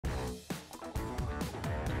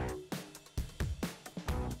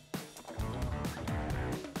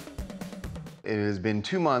It has been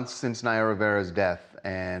 2 months since Naya Rivera's death,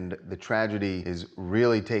 and the tragedy is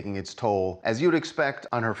really taking its toll, as you'd expect,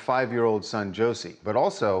 on her 5-year-old son, Josie, but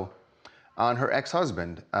also on her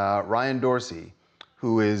ex-husband, Ryan Dorsey,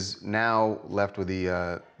 who is now left with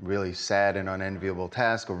the really sad and unenviable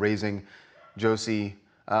task of raising Josie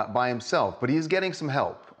by himself. But he's getting some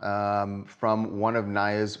help from one of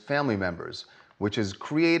Naya's family members, which has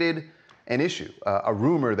created an issue, a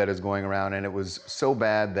rumor that is going around, and it was so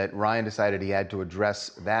bad that Ryan decided he had to address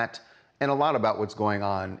that and a lot about what's going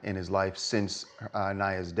on in his life since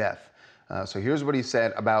Naya's death. So here's what he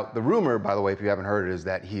said about the rumor, by the way, if you haven't heard it, is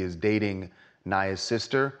that he is dating Naya's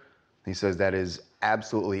sister. He says that is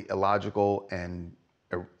absolutely illogical and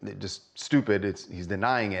just stupid. He's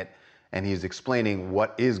denying it, and he's explaining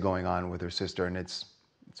what is going on with her sister, and it's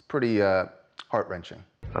pretty heart-wrenching.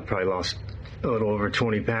 I probably lost a little over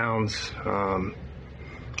 20 pounds. I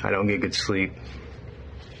don't get good sleep.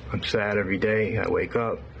 I'm sad every day. I wake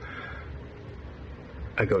up.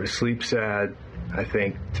 I go to sleep sad. I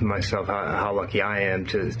think to myself how lucky I am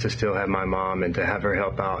to still have my mom and to have her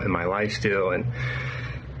help out in my life still. And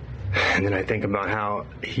then I think about how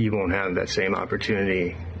he won't have that same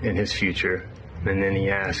opportunity in his future. And then he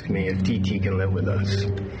asked me if TT can live with us.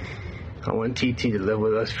 I want TT to live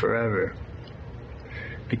with us forever,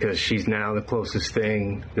 because she's now the closest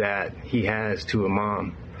thing that he has to a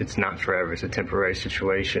mom. It's not forever, it's a temporary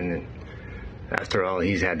situation. And after all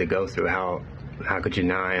he's had to go through, how could you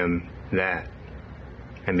deny him that?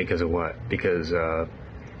 And because of what? Because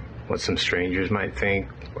what some strangers might think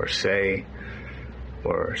or say,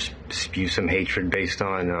 or spew some hatred based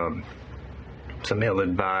on some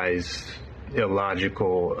ill-advised,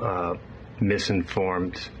 illogical,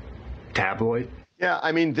 misinformed tabloid. Yeah,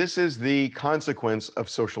 I mean, this is the consequence of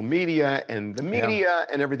social media and the media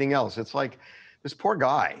and everything else. It's like this poor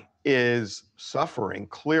guy is suffering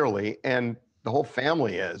clearly, and the whole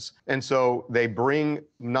family is. And so they bring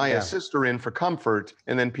Naya's sister in for comfort,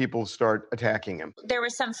 and then people start attacking him. There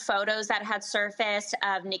were some photos that had surfaced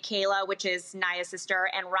of Nikayla, which is Naya's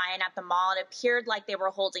sister, and Ryan at the mall. It appeared like they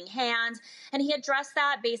were holding hands. And he addressed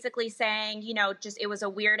that, basically saying, you know, just it was a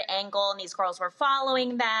weird angle and these girls were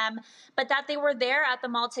following them, but that they were there at the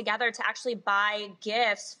mall together to actually buy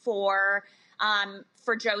gifts for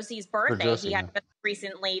Josie's birthday. Josie, he had just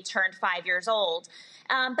recently turned 5 years old.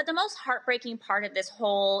 But the most heartbreaking part of this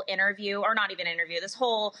whole interview, or not even interview, this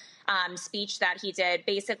whole speech that he did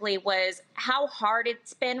basically was how hard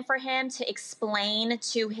it's been for him to explain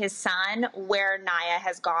to his son where Naya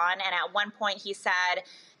has gone. And at one point he said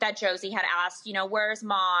that Josie had asked, you know, where's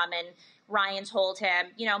mom? And Ryan told him,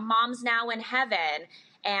 you know, mom's now in heaven.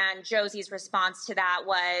 And Josie's response to that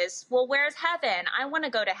was, well, where's heaven? I want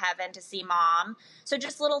to go to heaven to see mom. So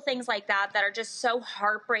just little things like that that are just so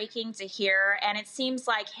heartbreaking to hear. And it seems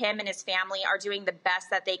like him and his family are doing the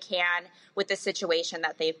best that they can with the situation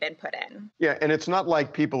that they've been put in. Yeah, and it's not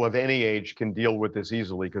like people of any age can deal with this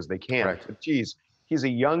easily, because they can't. Right. But geez, he's a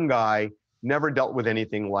young guy, never dealt with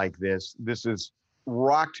anything like this. This has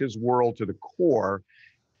rocked his world to the core.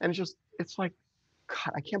 And it's like,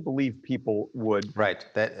 God, I can't believe people would. Right,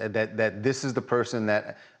 that this is the person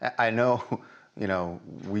that I know, you know,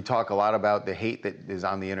 we talk a lot about the hate that is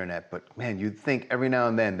on the internet, but man, you'd think every now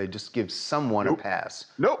and then they just give someone a pass.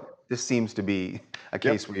 Nope. This seems to be a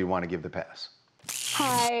case where you want to give the pass.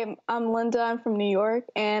 Hi, I'm Linda. I'm from New York,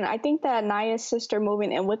 and I think that Naya's sister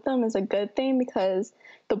moving in with them is a good thing, because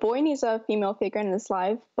the boy needs a female figure in his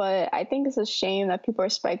life, but I think it's a shame that people are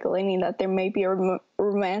speculating that there may be a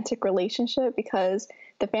romantic relationship, because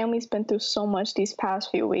the family's been through so much these past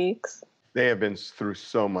few weeks. They have been through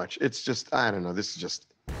so much. It's just, I don't know, this is just